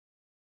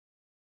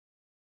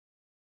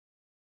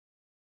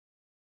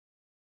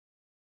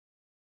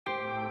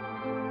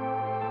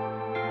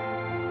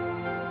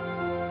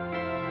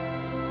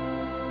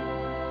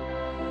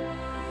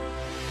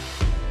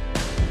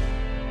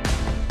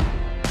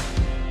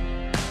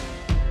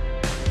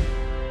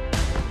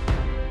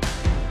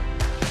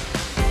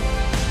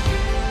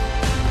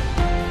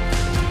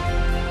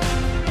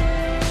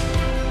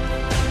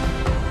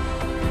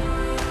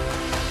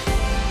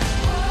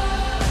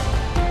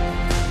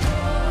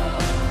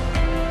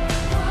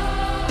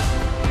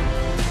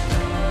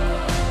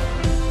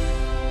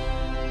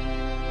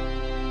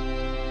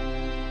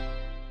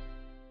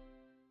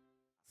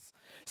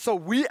So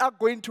we are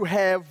going to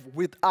have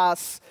with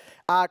us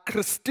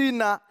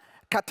Christina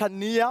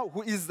Catania,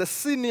 who is the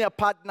senior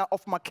partner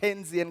of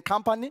McKinsey and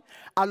Company,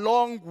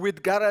 along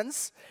with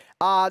Garance,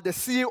 the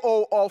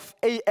CEO of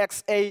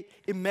Axa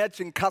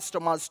Emerging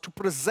Customers, to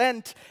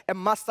present a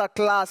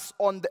masterclass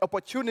on the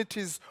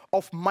opportunities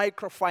of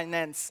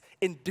microfinance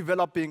in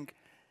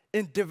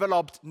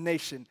developed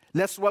nation.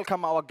 Let's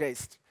welcome our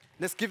guest.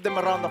 Let's give them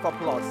a round of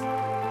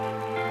applause.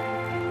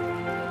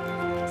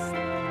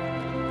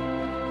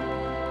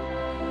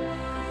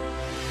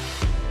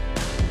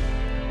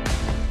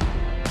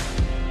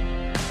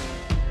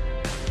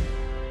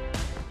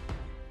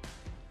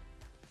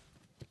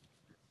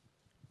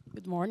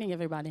 Good morning,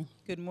 everybody.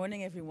 Good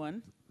morning,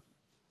 everyone.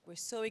 We're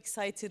so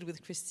excited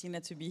with Christina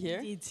to be here.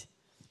 Indeed.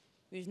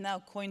 We've now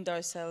coined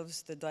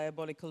ourselves the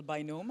diabolical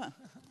binomial.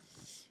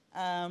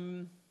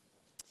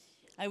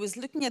 I was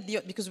looking at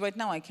because right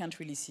now I can't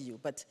really see you,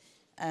 but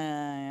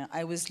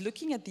I was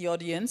looking at the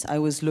audience.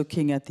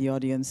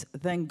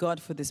 Thank God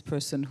for this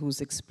person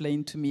who's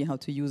explained to me how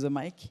to use a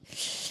mic.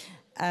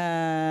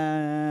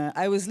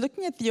 I was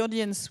looking at the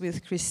audience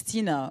with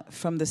Christina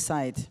from the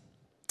side.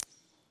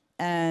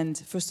 And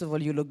first of all,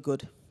 you look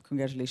good.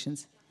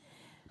 Congratulations.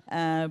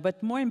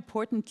 But more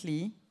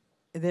importantly,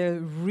 there are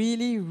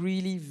really,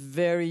 really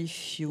very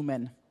few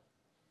men.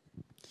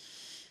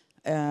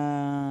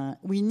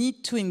 We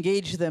need to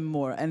engage them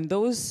more. And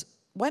those,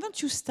 why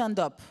don't you stand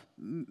up,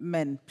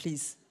 men,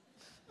 please?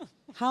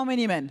 How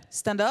many men?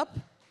 Stand up.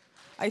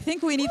 I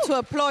think we need to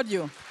applaud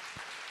you.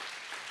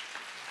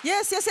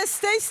 Yes, yes, yes,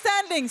 stay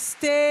standing.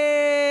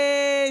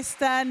 Stay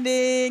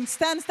standing.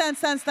 Stand, stand,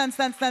 stand, stand,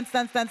 stand, stand,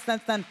 stand, stand,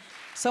 stand, stand.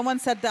 Someone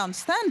sat down.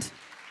 Stand.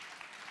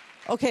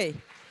 Okay.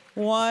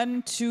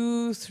 1,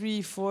 2,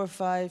 3, 4,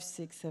 5,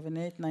 6, 7,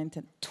 8, 9,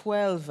 10,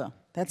 12.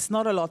 That's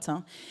not a lot,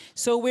 huh?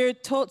 So we're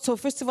told. So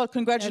first of all,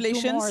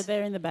 congratulations. 2 more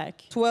there in the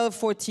back. 12,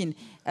 14.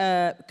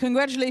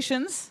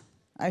 Congratulations.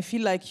 I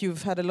feel like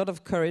you've had a lot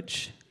of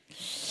courage.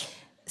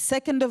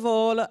 Second of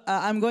all,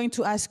 I'm going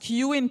to ask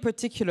you in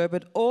particular,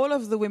 but all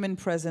of the women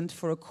present,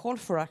 for a call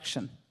for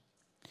action.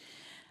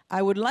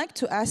 I would like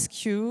to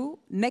ask you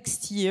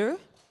next year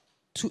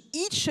to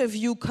each of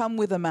you come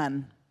with a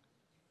man.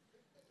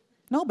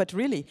 No, but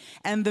really.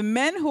 And the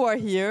men who are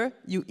here,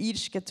 you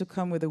each get to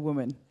come with a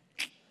woman.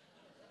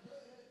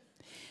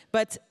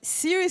 But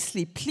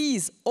seriously,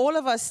 please, all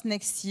of us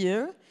next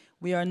year,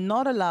 we are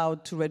not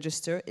allowed to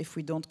register if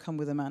we don't come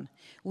with a man.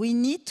 We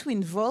need to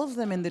involve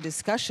them in the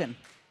discussion.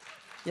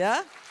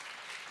 Yeah?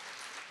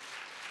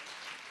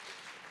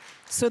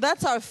 So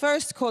that's our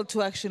first call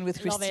to action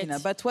with Christina.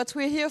 But what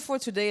we're here for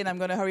today, and I'm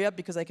going to hurry up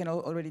because I can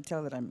already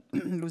tell that I'm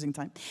losing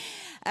time,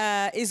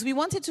 is we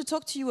wanted to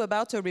talk to you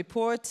about a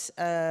report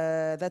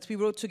that we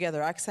wrote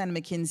together, Axa and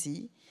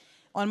McKinsey,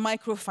 on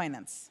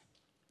microfinance,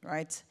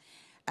 right?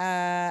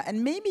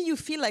 And maybe you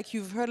feel like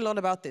you've heard a lot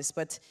about this,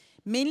 but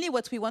mainly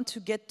what we want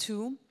to get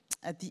to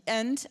at the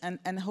end,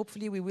 and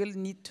hopefully we will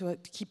need to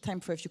keep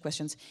time for a few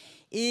questions,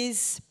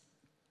 is,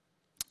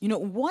 you know,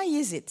 why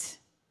is it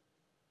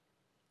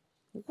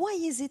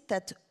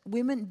that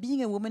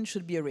being a woman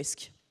should be a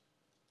risk?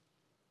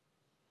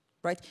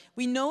 Right?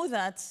 We know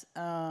that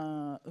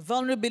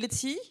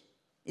vulnerability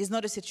is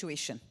not a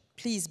situation.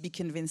 Please be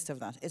convinced of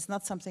that. It's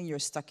not something you're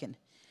stuck in.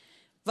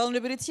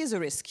 Vulnerability is a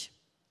risk.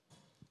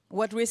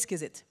 What risk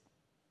is it?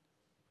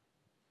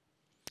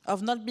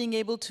 Of not being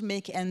able to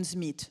make ends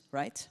meet,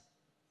 right?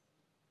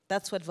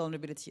 That's what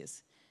vulnerability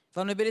is.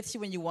 Vulnerability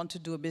when you want to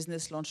do a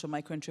business, launch a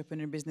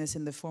micro-entrepreneur business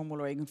in the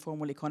formal or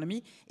informal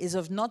economy, is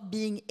of not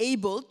being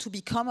able to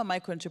become a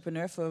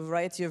micro-entrepreneur for a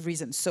variety of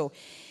reasons. So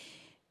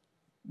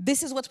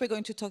this is what we're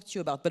going to talk to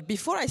you about. But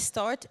before I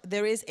start,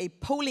 there is a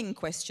polling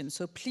question.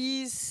 So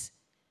please,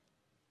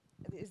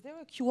 is there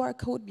a QR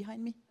code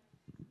behind me?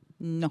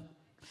 No.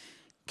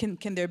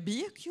 Can there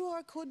be a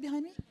QR code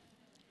behind me?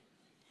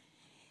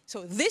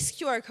 So this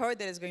QR code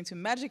that is going to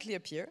magically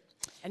appear.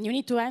 And you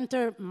need to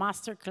enter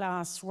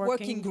Masterclass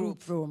working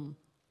group room.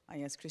 Ah,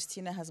 yes,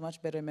 Christina has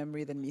much better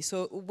memory than me.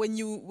 So when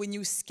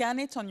you scan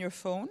it on your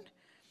phone,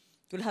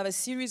 you'll have a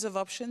series of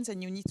options,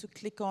 and you need to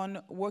click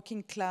on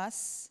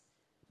Masterclass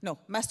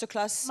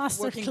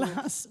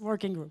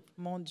working group.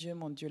 Mon Dieu,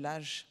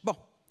 l'âge. Bon.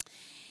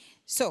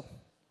 So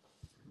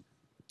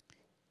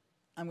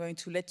I'm going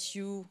to let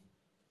you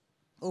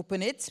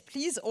open it.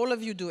 Please, all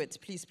of you do it.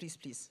 Please, please,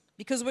 please.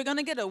 Because we're going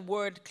to get a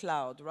word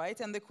cloud, right?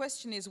 And the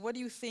question is, what do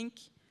you think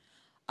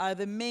are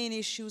the main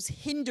issues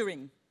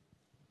hindering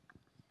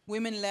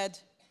women-led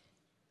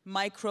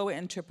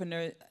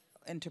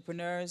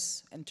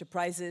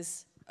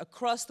enterprises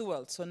across the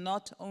world? So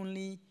not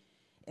only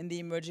in the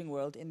emerging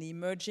world, in the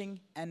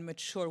emerging and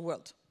mature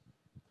world.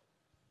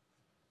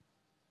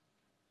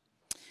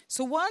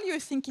 So while you're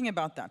thinking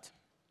about that,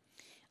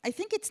 I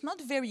think it's not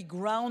very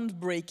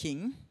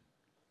groundbreaking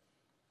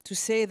to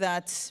say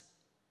that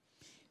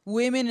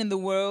women in the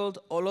world,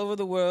 all over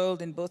the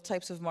world, in both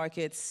types of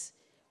markets,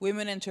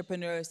 women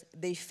entrepreneurs,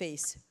 they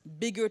face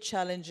bigger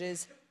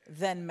challenges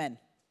than men.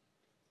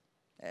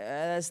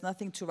 There's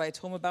nothing to write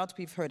home about.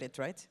 We've heard it,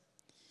 right?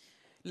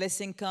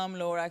 less income,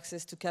 lower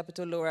access to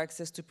capital, lower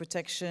access to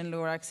protection,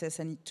 lower access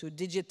to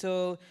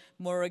digital,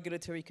 more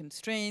regulatory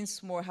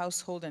constraints, more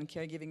household and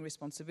caregiving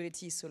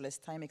responsibilities, so less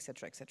time,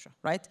 etc.,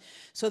 right?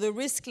 So the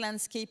risk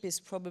landscape is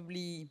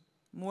probably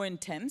more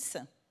intense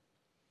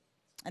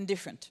and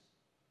different,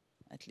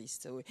 at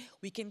least. So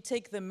we can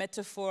take the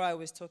metaphor, I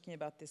was talking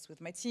about this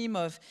with my team,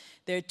 of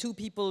there are two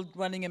people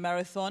running a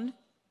marathon,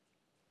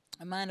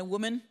 a man and a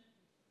woman.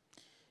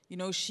 You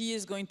know, she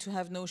is going to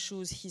have no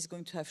shoes, he's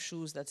going to have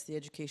shoes, that's the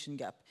education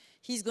gap.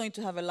 He's going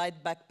to have a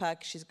light backpack,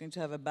 she's going to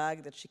have a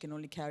bag that she can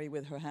only carry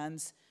with her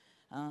hands.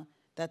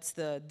 That's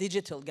the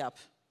digital gap,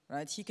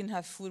 right? He can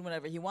have food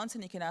whenever he wants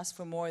and he can ask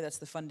for more, that's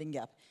the funding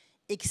gap,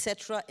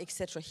 etc.,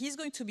 etc. He's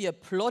going to be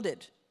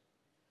applauded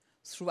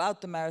throughout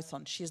the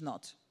marathon, she's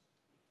not,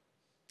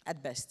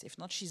 at best. If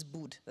not, she's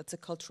booed. That's a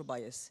cultural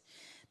bias.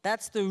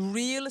 That's the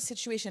real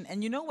situation.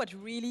 And you know what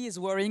really is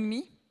worrying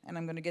me? And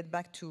I'm going to get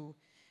back to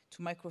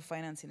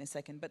microfinance in a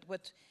second,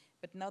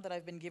 but now that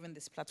I've been given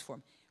this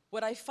platform,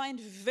 what I find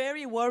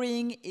very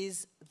worrying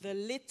is the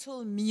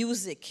little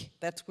music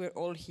that we're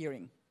all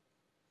hearing.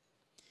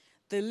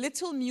 The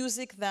little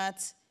music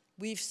that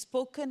we've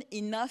spoken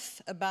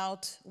enough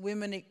about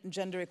women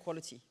gender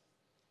equality.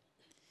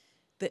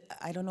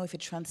 I don't know if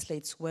it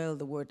translates well,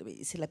 the word,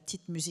 c'est la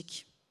petite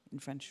musique in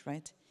French,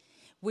 right?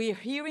 We're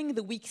hearing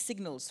the weak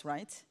signals,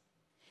 right?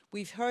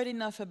 We've heard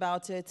enough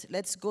about it,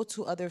 let's go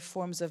to other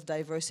forms of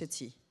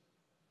diversity.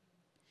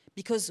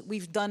 Because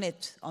we've done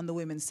it on the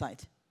women's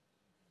side.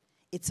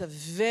 It's a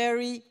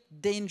very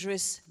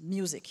dangerous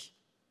music.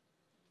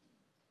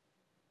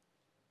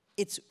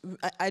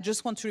 I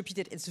just want to repeat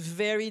it, it's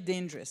very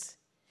dangerous.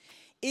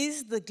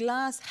 Has the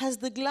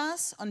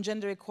glass on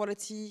gender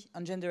equality,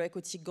 on gender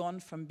equity gone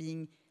from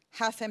being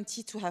half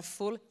empty to half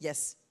full?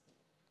 Yes.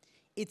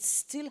 It's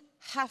still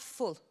half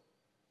full.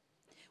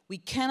 We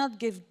cannot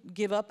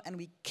give up and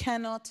we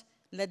cannot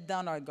let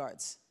down our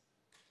guards.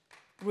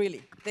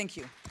 Really, thank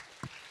you.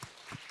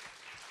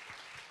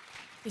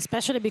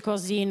 Especially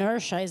because the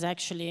inertia is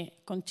actually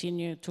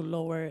continue to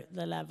lower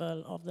the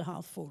level of the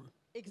half full.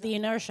 Exactly. The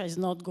inertia is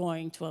not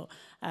going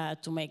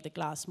to make the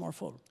glass more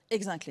full.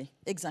 Exactly,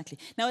 exactly.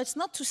 Now, it's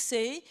not to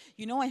say,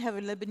 you know, I have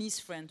a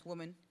Lebanese friend,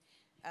 woman,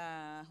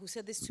 who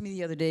said this to me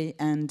the other day,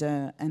 and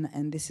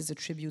this is a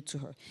tribute to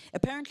her.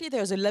 Apparently,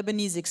 there's a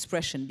Lebanese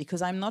expression,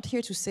 because I'm not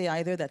here to say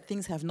either that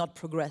things have not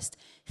progressed.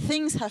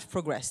 Things have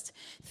progressed.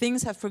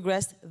 Things have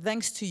progressed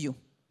thanks to you.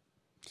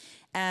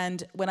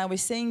 And when I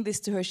was saying this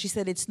to her, she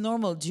said, it's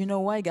normal. Do you know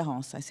why,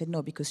 Garance? I said,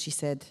 no, because she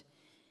said,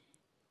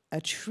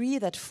 a tree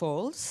that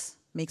falls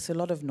makes a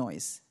lot of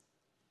noise.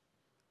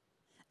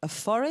 A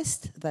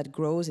forest that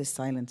grows is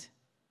silent.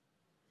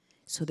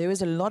 So there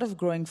is a lot of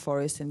growing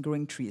forests and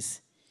growing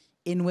trees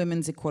in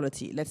women's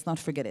equality. Let's not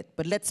forget it,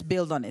 but let's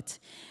build on it.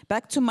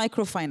 Back to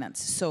microfinance.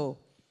 So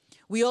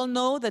we all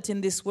know that in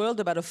this world,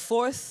 about a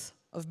fourth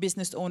of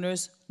business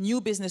owners,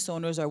 new business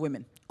owners, are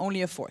women.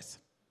 Only a fourth.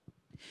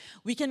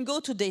 We can go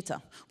to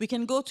data. We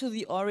can go to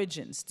the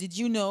origins. Did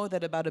you know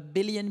that about 1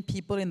 billion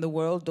people in the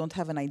world don't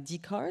have an ID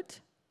card?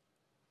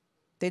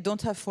 They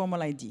don't have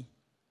formal ID.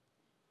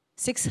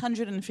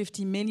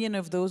 650 million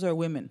of those are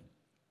women.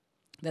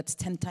 That's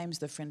 10 times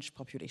the French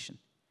population.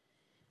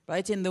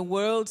 Right? In the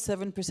world,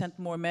 7%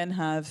 more men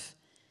have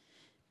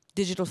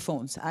digital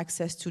phones,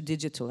 access to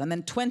digital. And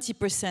then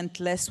 20%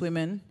 less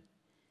women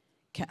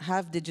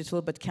have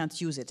digital but can't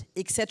use it,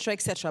 etc.,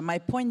 etc. My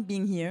point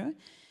being here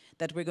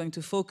that we're going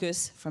to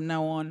focus from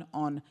now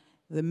on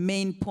the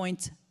main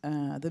point,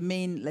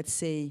 let's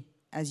say,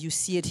 as you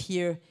see it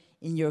here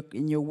in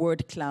your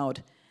word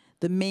cloud,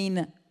 the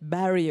main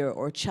barrier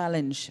or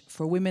challenge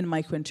for women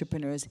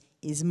micro-entrepreneurs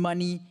is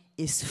money,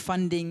 is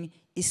funding,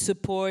 is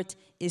support,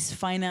 is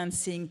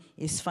financing,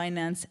 is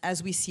finance,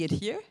 as we see it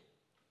here.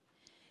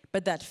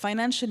 But that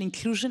financial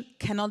inclusion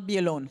cannot be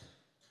alone,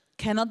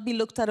 cannot be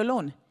looked at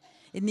alone.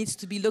 It needs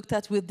to be looked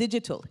at with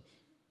digital.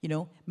 You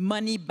know,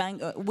 money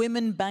bank,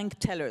 women bank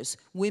tellers,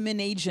 women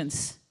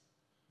agents,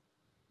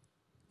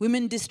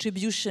 women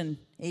distribution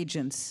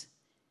agents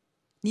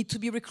need to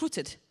be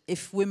recruited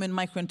if women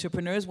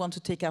micro-entrepreneurs want to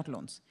take out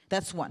loans.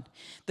 That's one.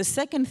 The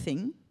second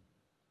thing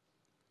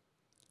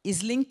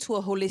is linked to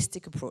a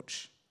holistic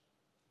approach.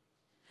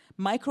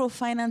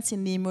 Microfinance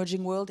in the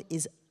emerging world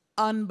is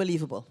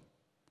unbelievable.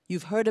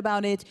 You've heard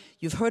about it,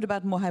 you've heard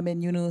about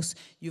Mohammed Yunus,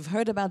 you've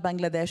heard about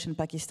Bangladesh and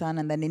Pakistan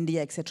and then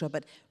India, etc.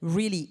 But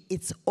really,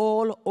 it's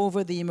all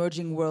over the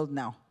emerging world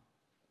now.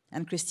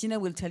 And Christina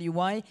will tell you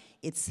why.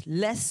 It's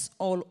less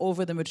all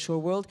over the mature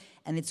world,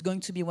 and it's going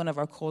to be one of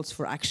our calls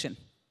for action.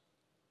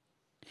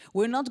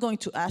 We're not going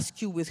to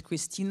ask you with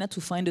Christina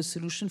to find a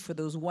solution for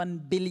those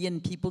 1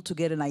 billion people to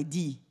get an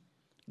ID.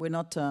 We're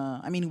not,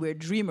 we're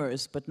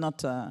dreamers, but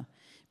not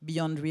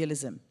beyond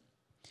realism.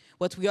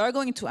 What we are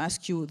going to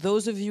ask you,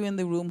 those of you in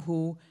the room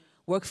who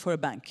work for a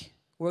bank,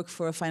 work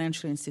for a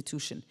financial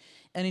institution,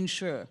 an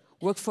insurer,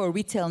 work for a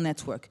retail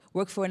network,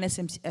 work for an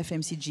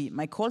FMCG,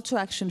 my call to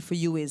action for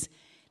you is,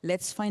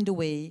 let's find a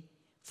way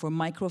for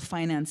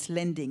microfinance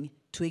lending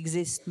to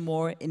exist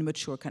more in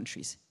mature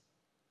countries.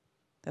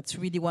 That's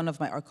really one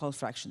of our call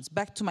for actions.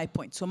 Back to my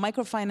point. So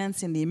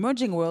microfinance in the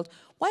emerging world,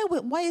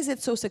 why is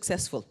it so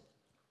successful?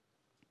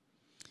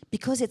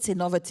 Because it's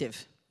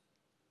innovative,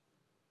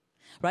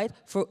 right?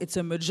 It's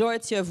a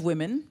majority of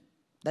women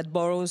that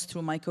borrows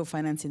through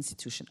microfinance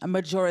institution, a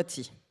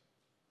majority.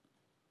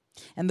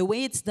 And the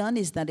way it's done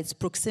is that it's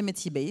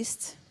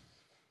proximity-based,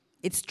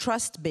 it's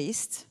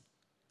trust-based,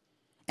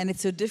 and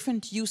it's a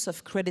different use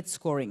of credit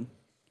scoring.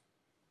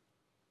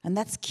 And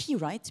that's key,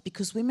 right?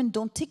 Because women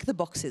don't tick the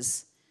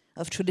boxes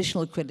of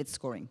traditional credit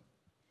scoring.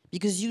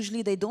 Because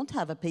usually they don't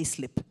have a pay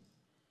slip.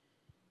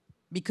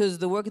 Because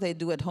the work they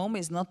do at home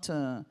is not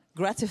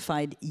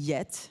gratified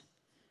yet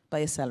by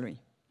a salary.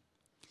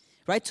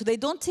 Right? So they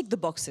don't tick the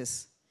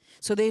boxes.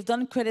 So they've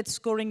done credit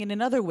scoring in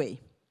another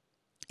way.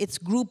 It's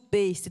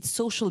group-based, it's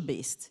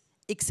social-based,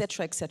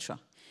 etc., etc.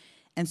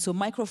 And so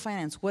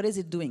microfinance, what is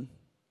it doing?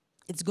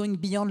 It's going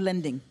beyond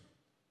lending.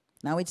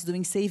 Now it's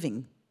doing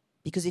saving.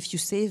 Because if you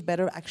save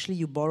better, actually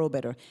you borrow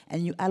better,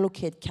 and you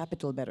allocate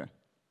capital better.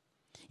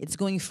 It's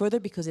going further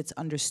because it's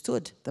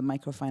understood, the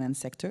microfinance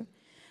sector,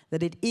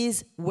 that it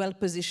is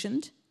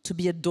well-positioned to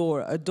be a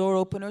door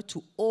opener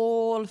to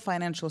all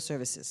financial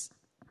services.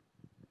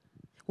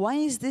 Why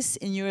is this,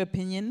 in your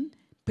opinion,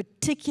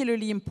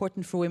 particularly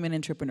important for women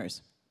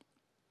entrepreneurs?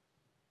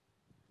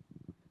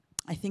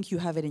 I think you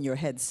have it in your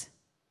heads.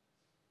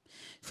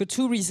 For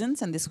two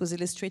reasons, and this was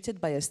illustrated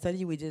by a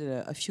study we did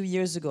a few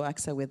years ago,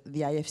 Axa, with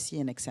the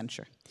IFC and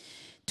Accenture.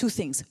 Two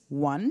things.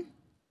 One,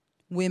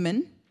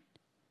 women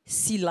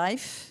see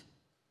life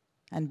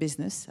and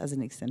business, as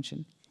an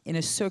extension, in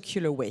a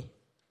circular way,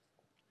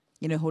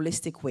 in a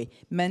holistic way.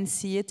 Men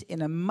see it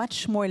in a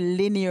much more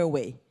linear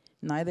way.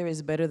 Neither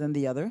is better than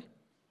the other.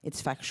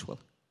 It's factual.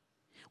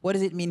 What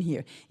does it mean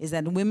here? Is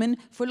that women,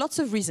 for lots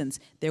of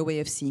reasons, their way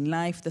of seeing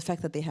life, the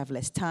fact that they have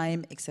less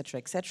time,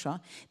 etc.,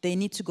 they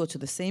need to go to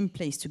the same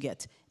place to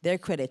get their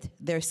credit,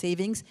 their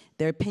savings,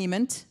 their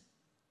payment,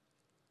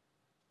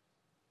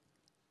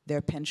 their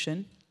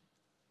pension,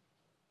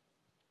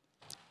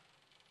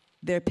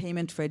 their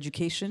payment for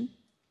education,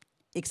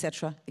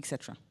 etc.,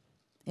 etc.,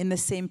 in the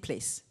same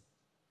place.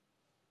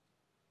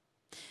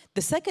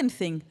 The second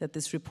thing that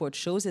this report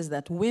shows is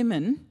that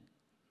women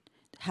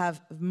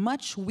have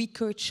much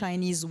weaker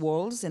Chinese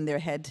walls in their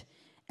head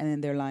and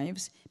in their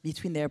lives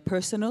between their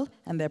personal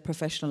and their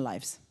professional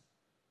lives.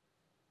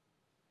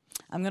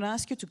 I'm going to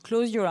ask you to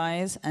close your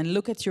eyes and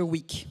look at your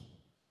week.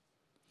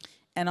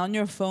 And on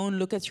your phone,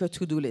 look at your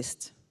to-do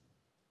list.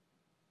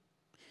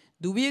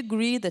 Do we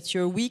agree that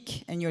your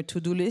week and your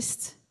to-do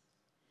list,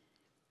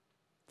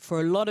 for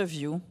a lot of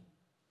you,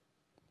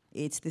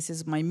 this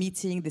is my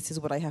meeting, this is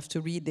what I have to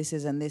read, this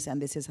is and this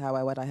is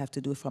what I have to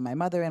do for my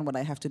mother and what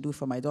I have to do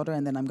for my daughter,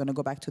 and then I'm going to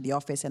go back to the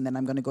office, and then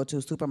I'm going to go to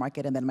a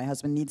supermarket, and then my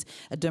husband needs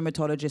a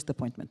dermatologist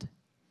appointment.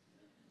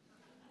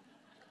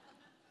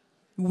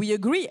 We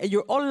agree.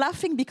 You're all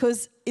laughing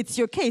because it's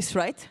your case,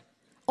 right?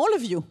 All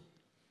of you.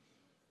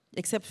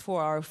 Except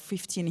for our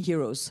 15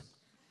 heroes.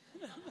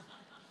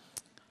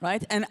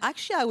 Right? And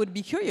actually, I would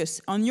be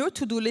curious. On your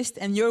to-do list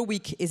and your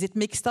week, is it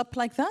mixed up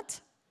like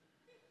that?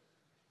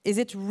 Is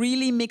it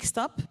really mixed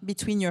up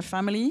between your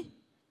family,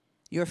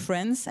 your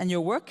friends, and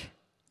your work,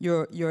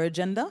 your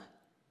agenda,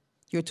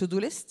 your to-do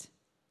list?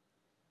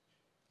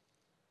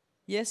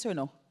 Yes or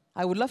no?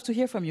 I would love to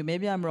hear from you.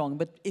 Maybe I'm wrong,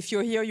 but if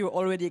you're here, you're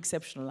already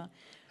exceptional. Huh?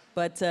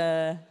 But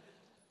a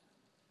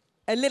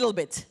little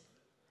bit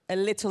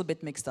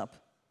mixed up.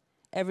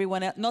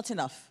 Everyone else, not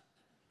enough.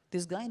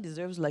 This guy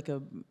deserves like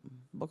a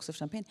box of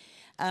champagne.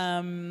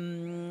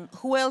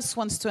 Who else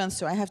wants to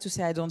answer? I have to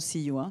say I don't see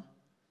you, huh?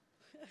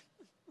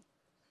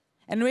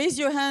 And raise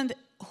your hand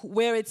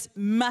where it's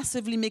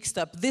massively mixed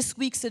up. This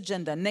week's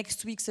agenda,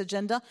 next week's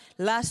agenda,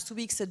 last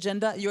week's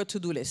agenda, your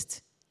to-do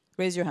list.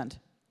 Raise your hand.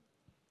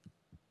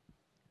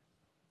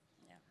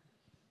 Yeah.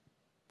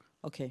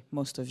 Okay,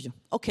 most of you.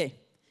 Okay.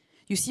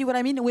 You see what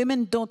I mean?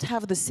 Women don't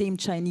have the same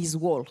Chinese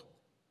wall.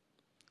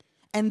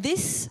 And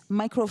these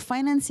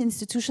microfinance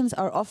institutions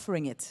are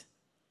offering it.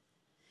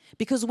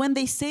 Because when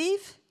they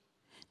save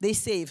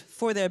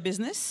for their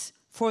business,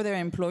 for their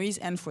employees,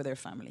 and for their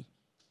family.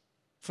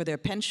 For their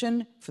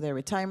pension, for their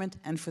retirement,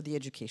 and for the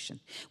education.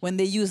 When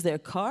they use their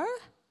car,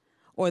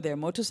 or their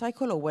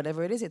motorcycle, or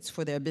whatever it is, it's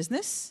for their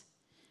business,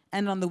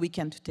 and on the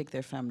weekend to take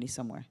their family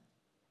somewhere.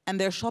 And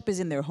their shop is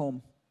in their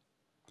home.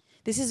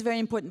 This is very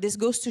important. This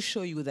goes to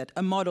show you that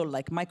a model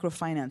like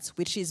microfinance,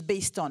 which is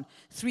based on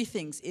three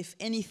things, if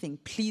anything,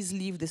 please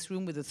leave this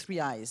room with the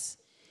 3 I's.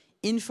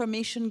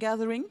 Information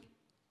gathering,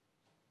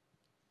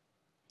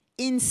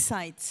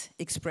 insight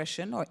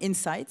expression, or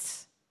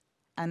insights,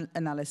 and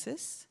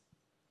analysis,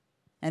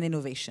 and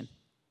innovation.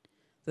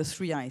 The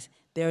 3 I's.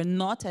 They're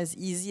not as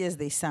easy as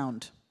they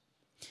sound.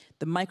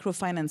 The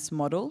microfinance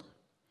model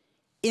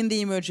in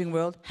the emerging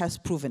world has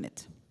proven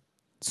it.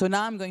 So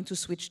now I'm going to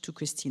switch to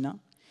Christina.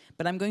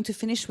 But I'm going to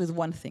finish with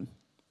one thing.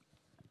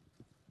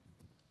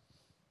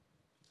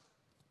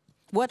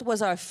 What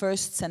was our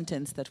first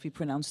sentence that we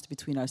pronounced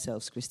between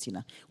ourselves,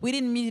 Christina? We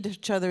didn't meet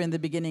each other in the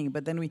beginning,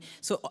 but then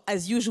so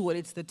as usual,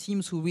 it's the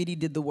teams who really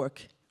did the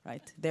work.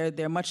 right?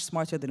 They're much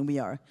smarter than we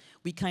are.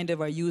 We kind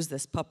of are used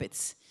as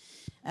puppets.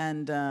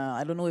 And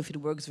I don't know if it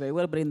works very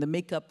well, but in the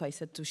makeup,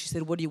 she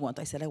said, what do you want?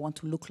 I said, I want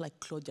to look like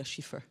Claudia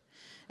Schiffer.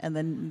 And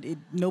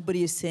then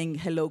nobody is saying,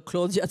 hello,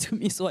 Claudia, to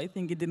me, so I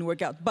think it didn't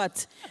work out.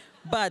 But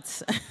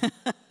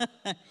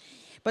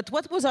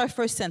what was our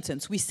first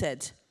sentence? We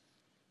said,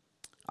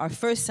 our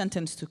first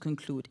sentence to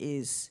conclude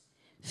is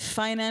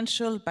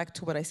back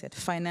to what I said,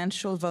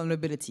 financial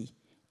vulnerability,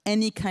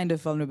 any kind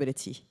of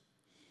vulnerability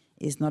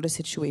is not a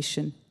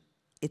situation,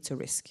 it's a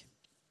risk.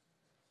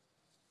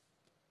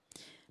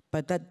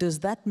 But does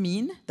that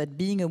mean that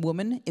being a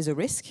woman is a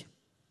risk?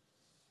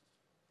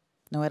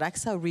 Now at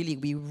Axa,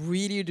 we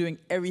really are doing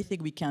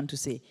everything we can to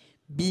say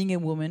being a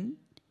woman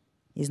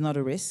is not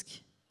a risk,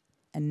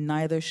 and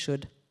neither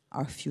should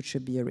our future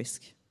be a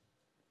risk.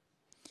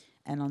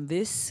 And on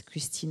this,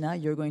 Christina,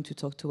 you're going to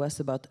talk to us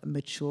about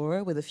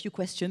mature with a few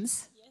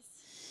questions.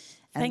 Yes.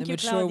 And Thank the you,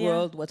 mature Claudia.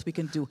 world, what we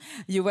can do.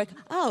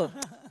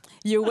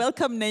 You're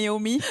welcome,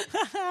 Naomi.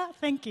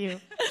 Thank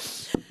you.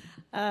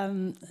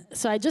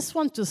 So I just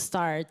want to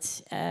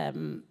start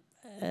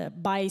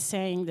by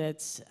saying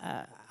that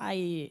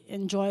I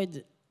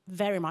enjoyed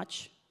very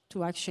much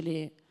to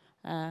actually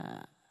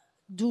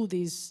do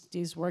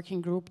this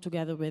working group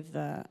together with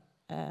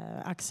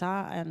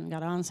Axa and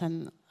Garance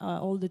and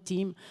all the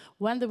team.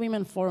 When the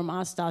Women Forum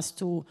asked us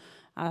to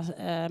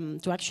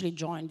actually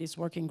join this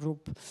working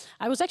group,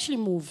 I was actually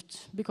moved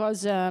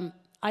because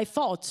I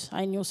thought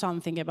I knew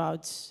something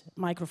about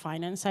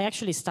microfinance. I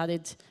actually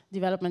studied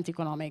development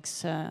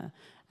economics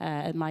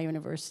at my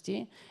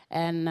university,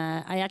 and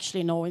I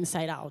actually know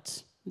inside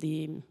out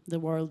the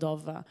world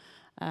of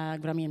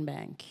Grameen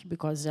Bank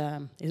because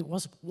it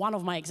was one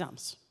of my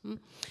exams.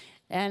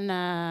 And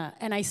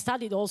I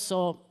studied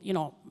also,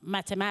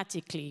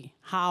 mathematically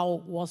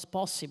how was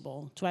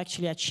possible to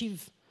actually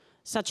achieve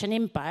such an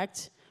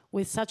impact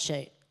with such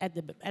at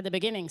the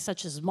beginning,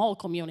 such a small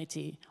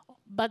community.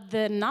 But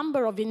the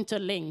number of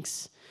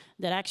interlinks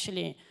that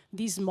actually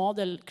this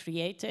model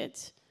created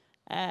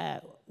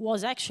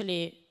was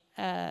actually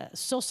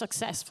so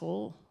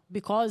successful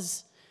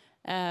because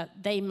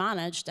they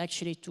managed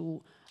actually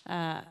to,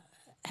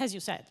 as you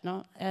said,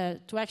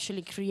 to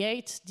actually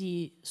create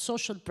the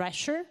social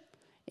pressure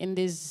in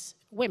these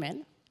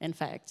women, in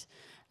fact,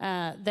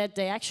 that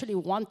they actually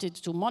wanted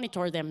to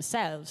monitor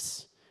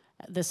themselves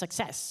the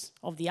success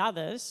of the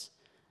others,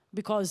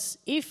 because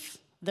if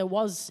there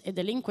was a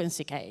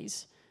delinquency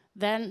case,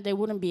 then they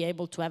wouldn't be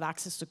able to have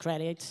access to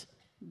credit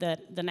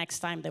the next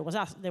time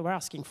they were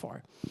asking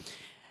for.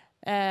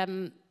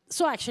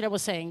 So actually I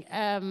was saying,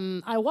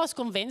 I was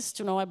convinced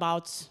to know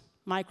about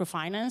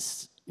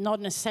microfinance, not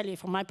necessarily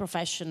for my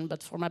profession,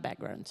 but for my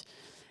background.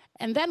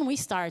 And then we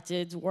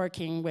started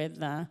working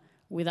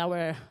with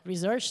our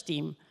research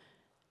team,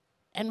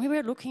 and we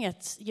were looking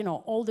at,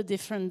 all the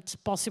different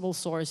possible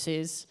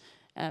sources,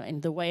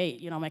 and the way,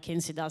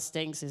 McKinsey does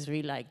things is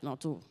really like not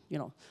to,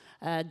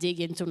 dig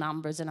into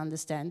numbers and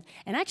understand.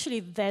 And actually,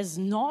 there's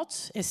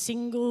not a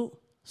single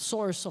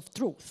source of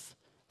truth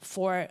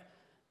for,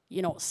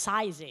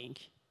 sizing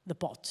the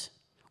pot,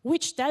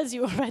 which tells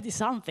you already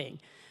something.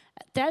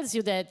 It tells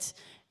you that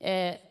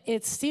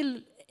it's still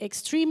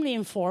extremely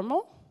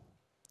informal,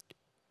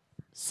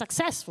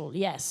 successful,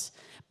 yes,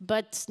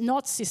 but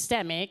not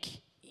systemic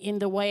in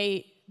the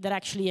way that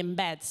actually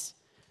embeds,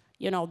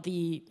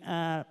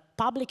 the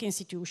public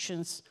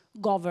institutions,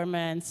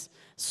 governments,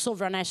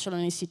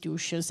 supranational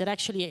institutions that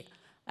actually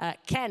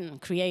can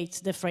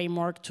create the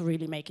framework to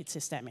really make it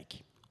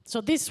systemic.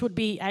 So this would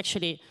be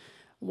actually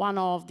one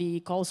of the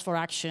calls for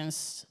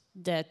actions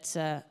that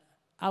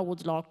I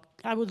would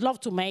love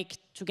to make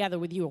together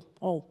with you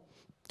all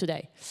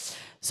today.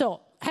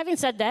 So having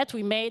said that,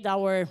 we made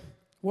our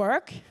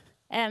work,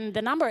 and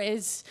the number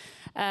is,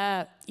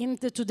 in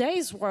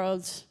today's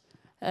world,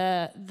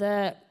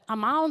 the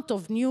amount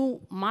of new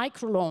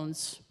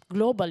microloans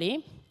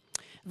globally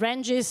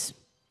ranges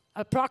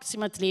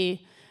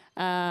approximately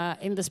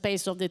in the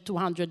space of the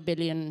 $200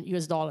 billion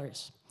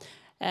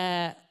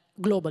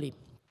globally.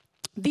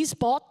 This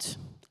pot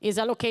is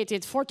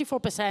allocated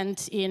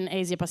 44% in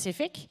Asia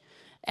Pacific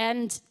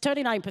and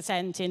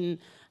 39% in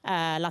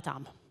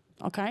LATAM,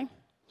 okay?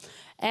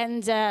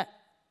 And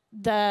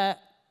the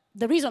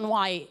reason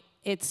why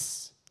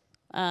it's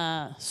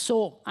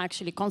so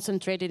actually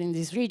concentrated in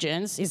these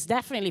regions is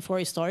definitely for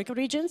historical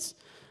regions.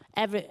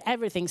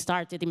 Everything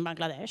started in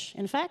Bangladesh,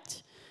 in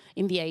fact,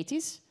 in the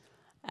 80s.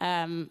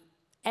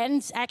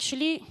 And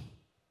actually,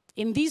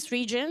 in these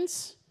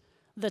regions,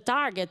 the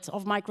target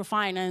of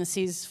microfinance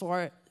is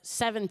for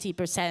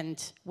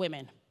 70%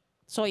 women.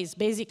 So it's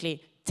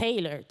basically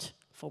tailored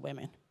for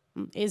women.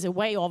 It's a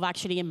way of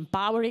actually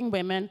empowering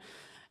women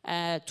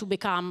to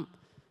become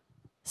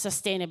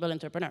sustainable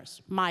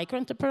entrepreneurs.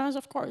 Micro-entrepreneurs,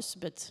 of course,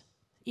 but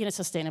in a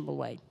sustainable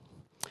way.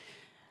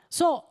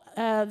 So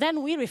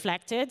then we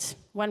reflected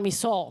when we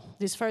saw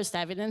these first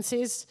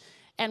evidences,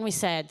 and we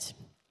said,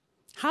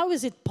 how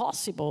is it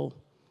possible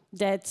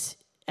that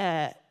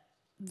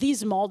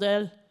this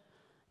model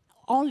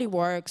only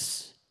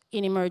works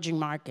in emerging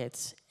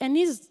markets? And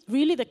is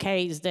really the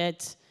case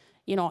that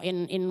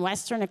in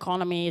Western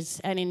economies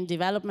and in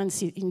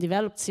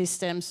developed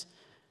systems,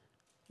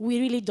 we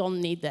really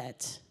don't need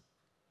that.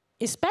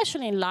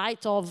 Especially in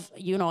light of,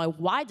 a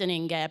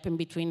widening gap in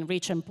between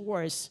rich and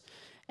poor,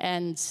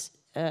 and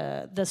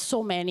there's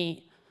so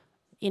many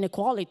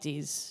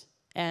inequalities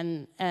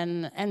and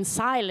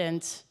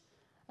silent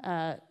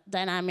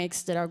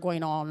dynamics that are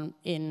going on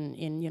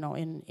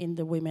in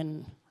the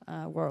women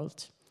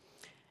world.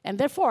 And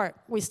therefore,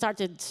 we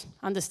started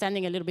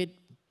understanding a little bit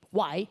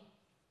why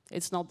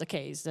it's not the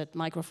case that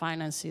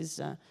microfinance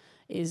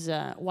is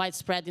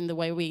widespread in the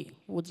way we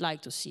would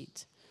like to see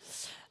it.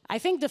 I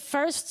think the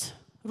first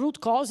root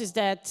cause is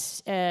that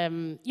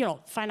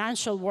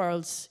financial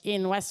worlds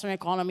in Western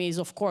economies,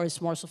 of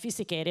course, more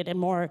sophisticated and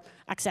more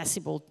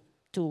accessible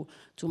to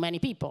many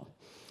people,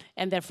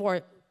 and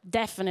therefore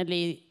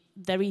definitely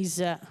there is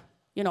an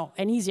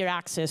easier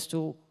access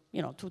to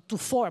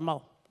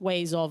formal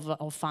ways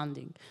of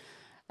funding.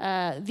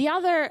 The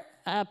other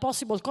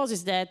possible cause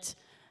is that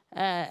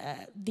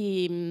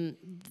the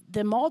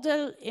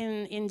model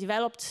in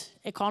developed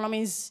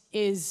economies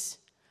is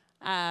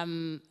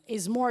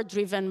more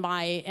driven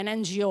by an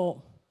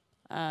NGO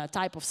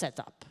type of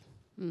setup.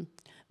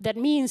 That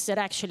means that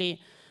actually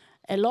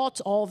a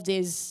lot of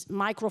these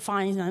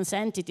microfinance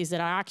entities that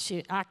are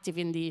actually active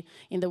in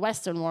the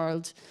Western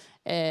world,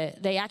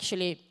 they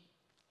actually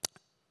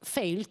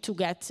fail to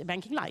get a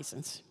banking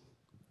license.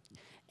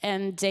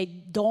 And they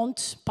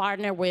don't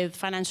partner with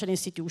financial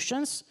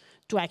institutions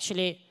to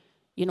actually,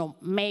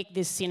 make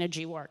this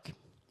synergy work.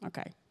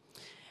 Okay.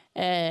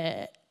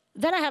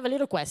 Then I have a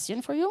little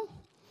question for you.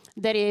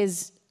 That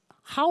is,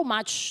 how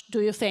much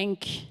do you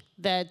think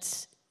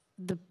that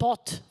the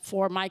pot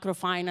for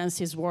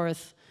microfinance is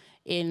worth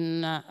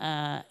in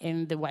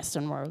the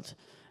Western world?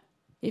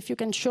 If you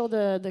can show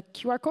the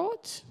QR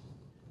code.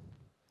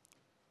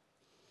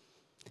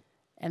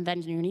 And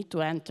then you need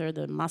to enter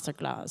the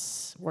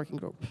Masterclass working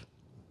group.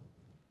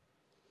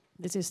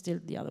 This is still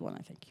the other one,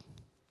 I think.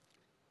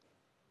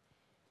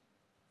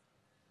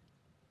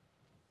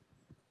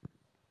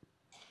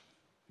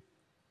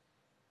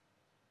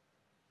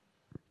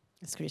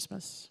 It's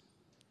Christmas.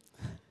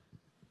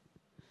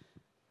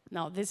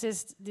 No, this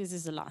is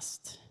the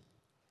last.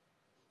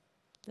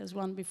 There's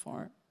one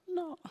before.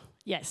 No.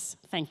 Yes,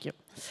 thank you.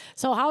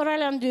 So how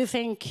relevant do you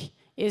think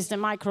is the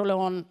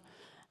microloan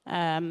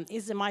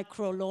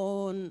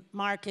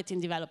market in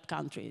developed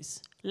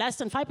countries? Less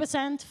than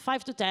 5%,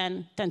 5 to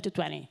 10, 10 to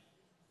 20,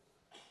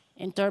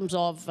 in terms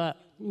of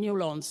new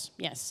loans,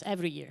 yes,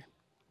 every year.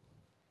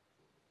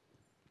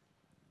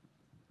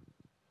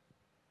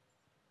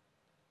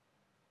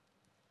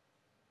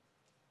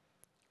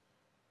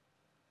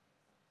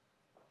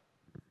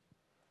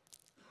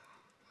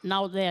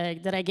 Now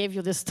that I gave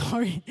you the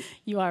story,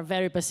 you are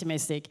very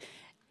pessimistic,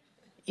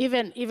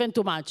 even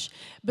too much.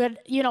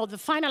 But the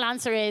final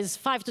answer is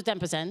 5 to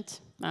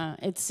 10%.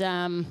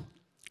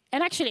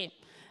 And actually,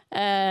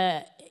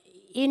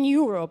 in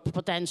Europe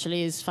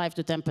potentially is 5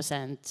 to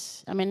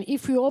 10%. I mean,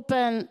 if you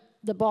open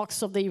the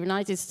box of the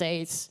United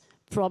States,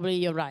 probably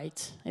you're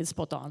right. It's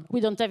spot on. We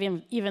don't have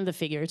even the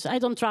figures. I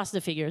don't trust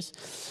the figures,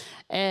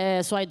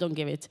 so I don't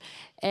give it.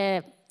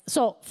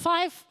 So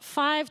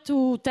 5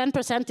 to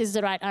 10% is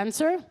the right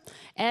answer.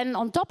 And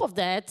on top of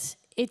that,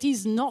 it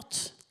is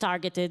not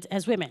targeted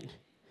as women.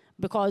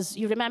 Because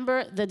you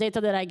remember the data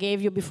that I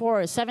gave you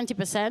before,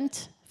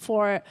 70%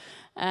 for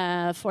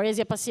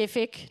Asia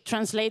Pacific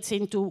translates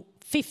into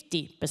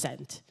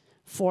 50%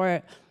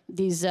 for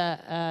this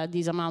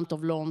amount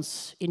of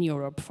loans in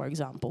Europe, for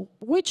example,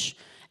 which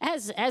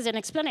as an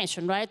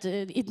explanation, right?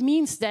 It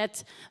means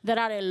that there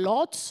are a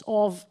lot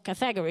of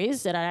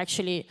categories that are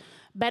actually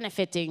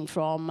benefiting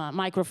from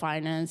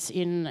microfinance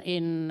in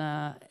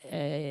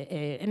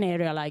an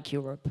area like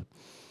Europe.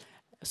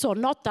 So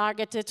not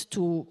targeted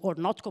to, or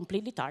not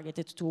completely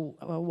targeted to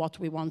what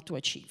we want to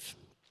achieve.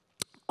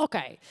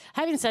 Okay,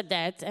 having said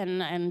that,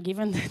 and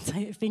given that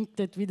I think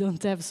that we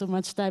don't have so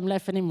much time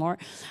left anymore,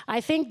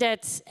 I think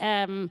that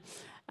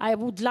I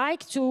would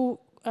like to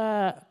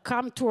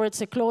come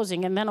towards a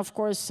closing, and then of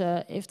course,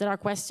 if there are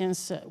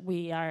questions,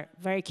 we are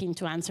very keen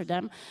to answer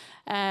them.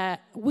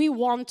 We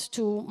want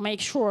to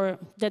make sure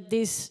that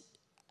this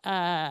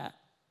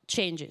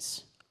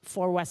changes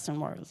for Western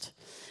world.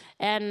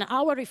 And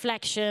our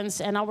reflections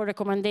and our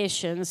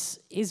recommendations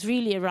is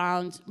really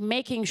around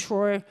making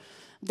sure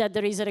that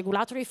there is a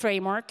regulatory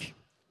framework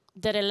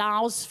that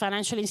allows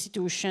financial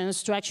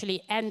institutions to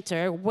actually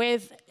enter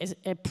with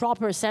a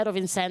proper set of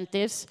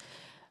incentives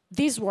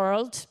this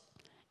world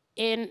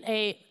in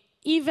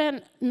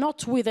even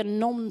not with a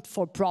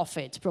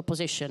non-for-profit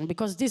proposition,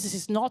 because this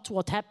is not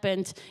what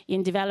happened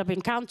in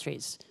developing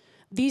countries.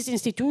 These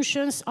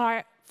institutions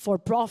are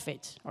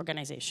for-profit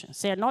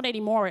organizations. They are not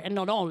anymore and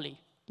not only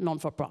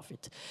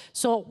non-for-profit.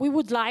 So we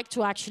would like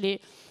to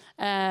actually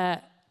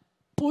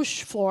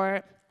push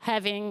for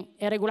having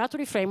a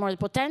regulatory framework that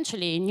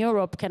potentially in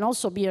Europe can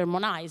also be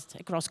harmonized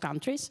across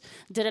countries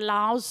that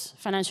allows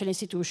financial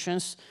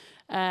institutions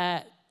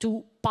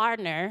to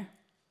partner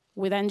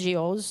with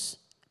NGOs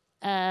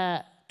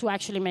to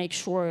actually make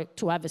sure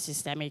to have a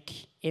systemic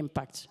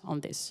impact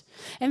on this.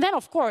 And then,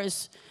 of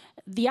course,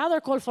 the other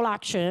call for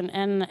action,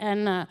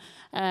 and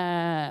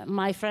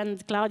my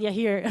friend Claudia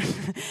here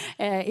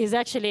is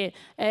actually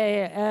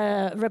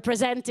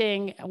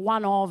representing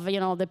one of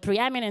the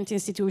preeminent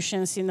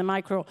institutions in the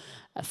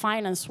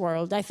microfinance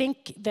world. I think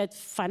that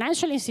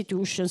financial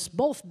institutions,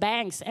 both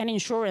banks and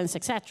insurance,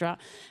 etc.,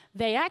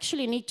 they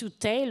actually need to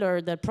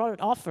tailor their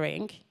product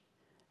offering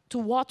to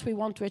what we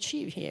want to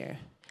achieve here.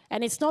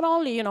 And it's not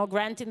only,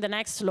 granting the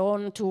next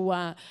loan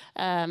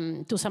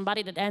to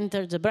somebody that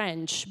entered the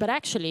branch, but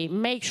actually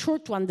make sure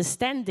to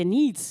understand the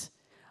needs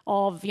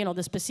of,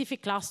 the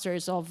specific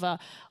clusters of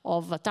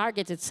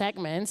targeted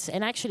segments,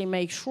 and actually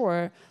make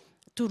sure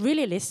to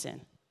really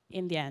listen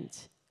in the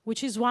end,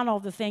 which is one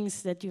of the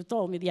things that you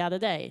told me the other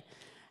day.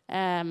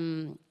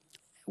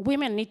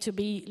 Women need to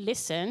be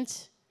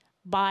listened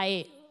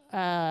by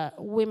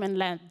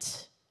women-led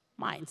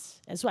minds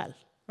as well.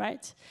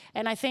 Right?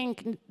 And I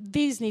think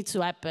this needs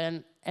to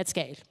happen at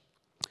scale.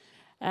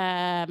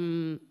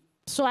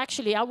 So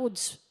actually, I would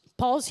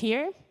pause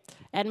here,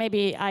 and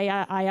maybe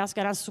I ask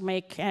Aras to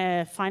make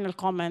final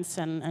comments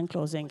and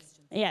closing.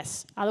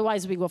 Yes,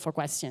 otherwise we go for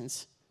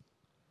questions.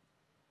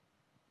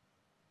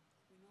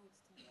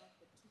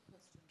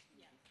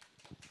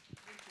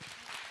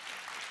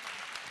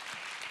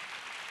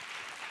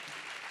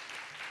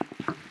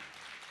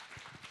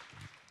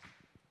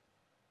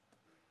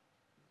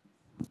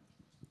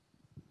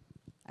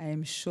 I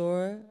am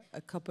sure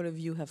a couple of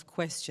you have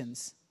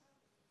questions.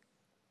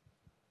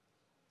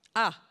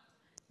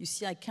 You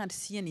see, I can't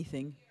see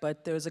anything,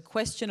 but there's a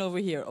question over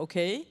here,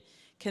 okay?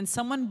 Can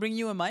someone bring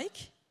you a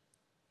mic?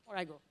 Or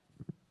I go.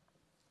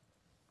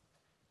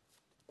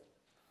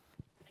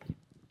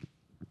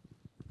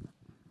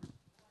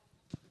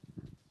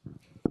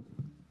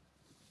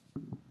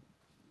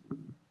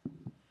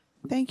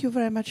 Thank you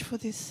very much for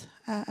this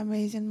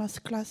amazing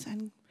masterclass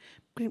and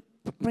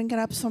bringing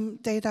up some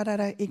data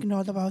that I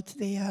ignored about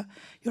the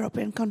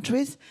European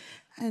countries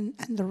and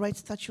the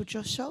rates that you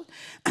just showed.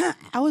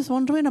 I was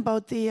wondering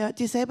about the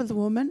disabled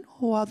women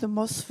who are the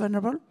most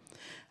vulnerable.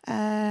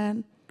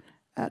 And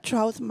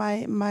throughout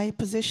my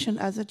position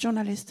as a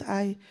journalist,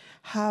 I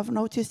have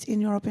noticed in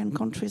European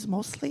countries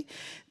mostly,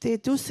 they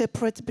do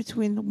separate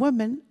between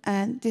women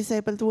and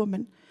disabled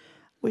women,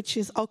 which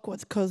is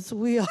awkward because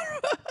we are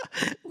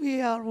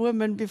we are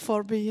women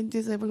before being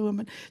disabled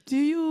women. Do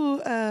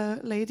you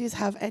ladies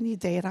have any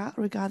data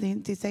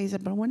regarding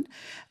disabled women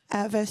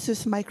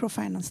versus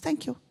microfinance?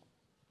 Thank you.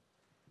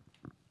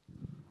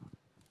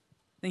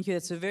 Thank you.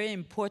 That's a very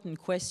important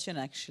question,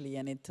 actually,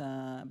 and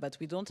but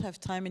we don't have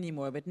time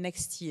anymore. But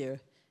next year,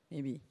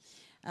 maybe.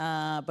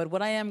 But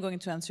what I am going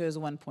to answer is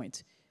one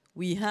point.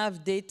 We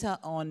have data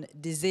on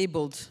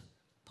disabled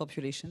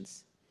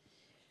populations.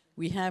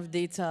 We have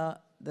data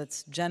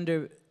that's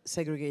gender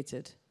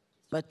segregated,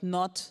 but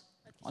not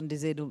on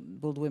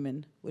disabled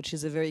women, which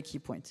is a very key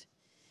point.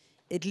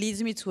 It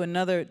leads me to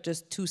another,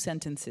 just 2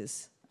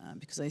 sentences,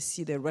 because I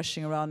see they're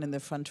rushing around in the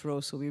front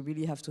row, so we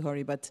really have to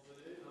hurry. But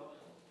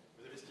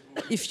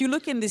if you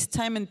look in this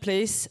time and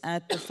place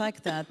at the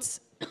fact that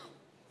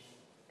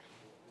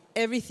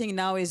everything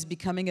now is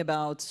becoming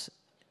about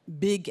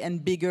big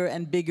and bigger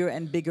and bigger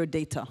and bigger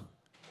data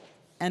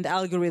and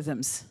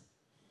algorithms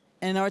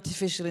and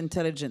artificial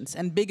intelligence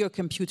and bigger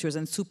computers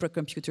and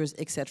supercomputers,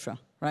 etc.,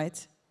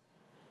 right?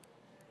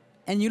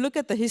 And you look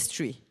at the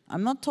history.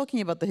 I'm not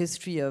talking about the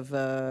history of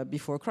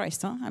before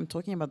Christ. I'm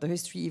talking about the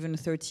history even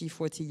 30,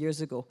 40 years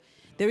ago.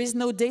 There is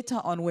no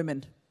data on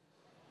women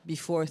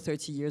before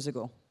 30 years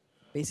ago,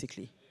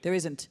 basically. There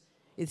isn't.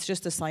 It's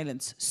just a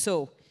silence.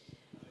 So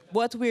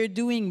what we're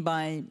doing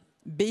by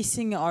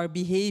basing our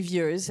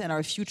behaviors and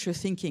our future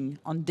thinking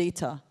on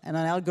data and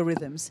on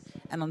algorithms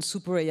and on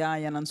super AI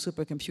and on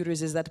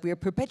supercomputers is that we're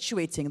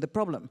perpetuating the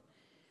problem.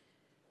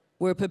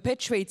 We're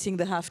perpetuating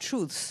the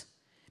half-truths.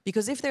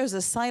 Because if there's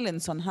a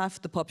silence on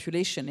half the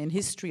population in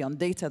history on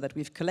data that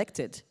we've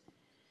collected,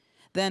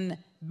 then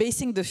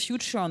basing the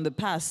future on the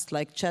past,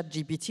 like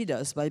ChatGPT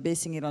does, by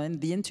basing it on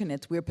the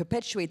internet, we're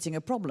perpetuating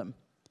a problem.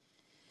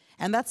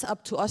 And that's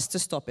up to us to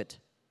stop it.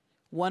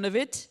 One of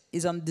it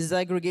is on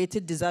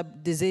disaggregated,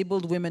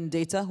 disabled women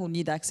data who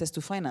need access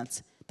to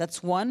finance.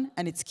 That's one,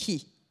 and it's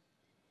key.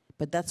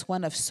 But that's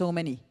one of so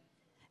many.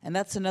 And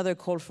that's another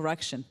call for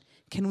action.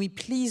 Can we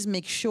please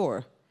make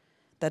sure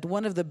that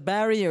one of the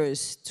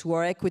barriers to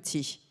our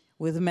equity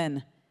with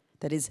men,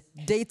 that is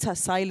data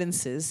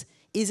silences,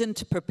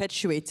 isn't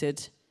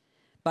perpetuated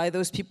by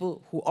those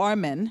people who are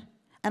men?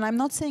 And I'm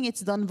not saying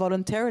it's done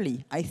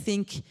voluntarily. I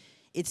think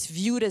it's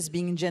viewed as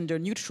being gender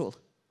neutral.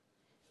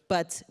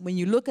 But when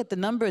you look at the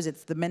numbers,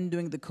 it's the men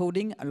doing the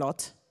coding a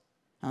lot,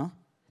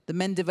 the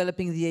men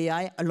developing the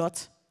AI a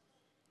lot.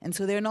 And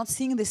so they're not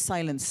seeing this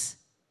silence.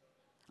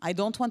 I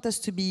don't want us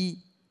to be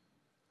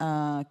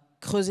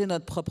creuser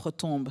notre propre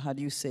tombe, how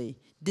do you say?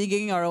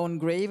 Digging our own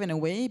grave in a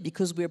way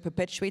because we're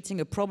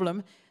perpetuating a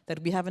problem that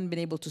we haven't been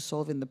able to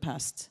solve in the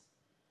past.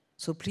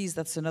 So please,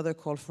 that's another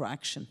call for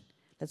action.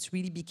 Let's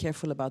really be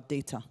careful about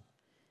data.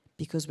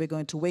 because we're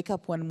going to wake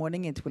up one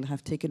morning, it will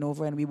have taken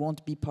over, and we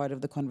won't be part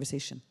of the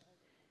conversation.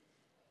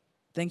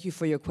 Thank you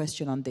for your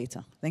question on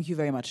data. Thank you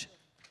very much.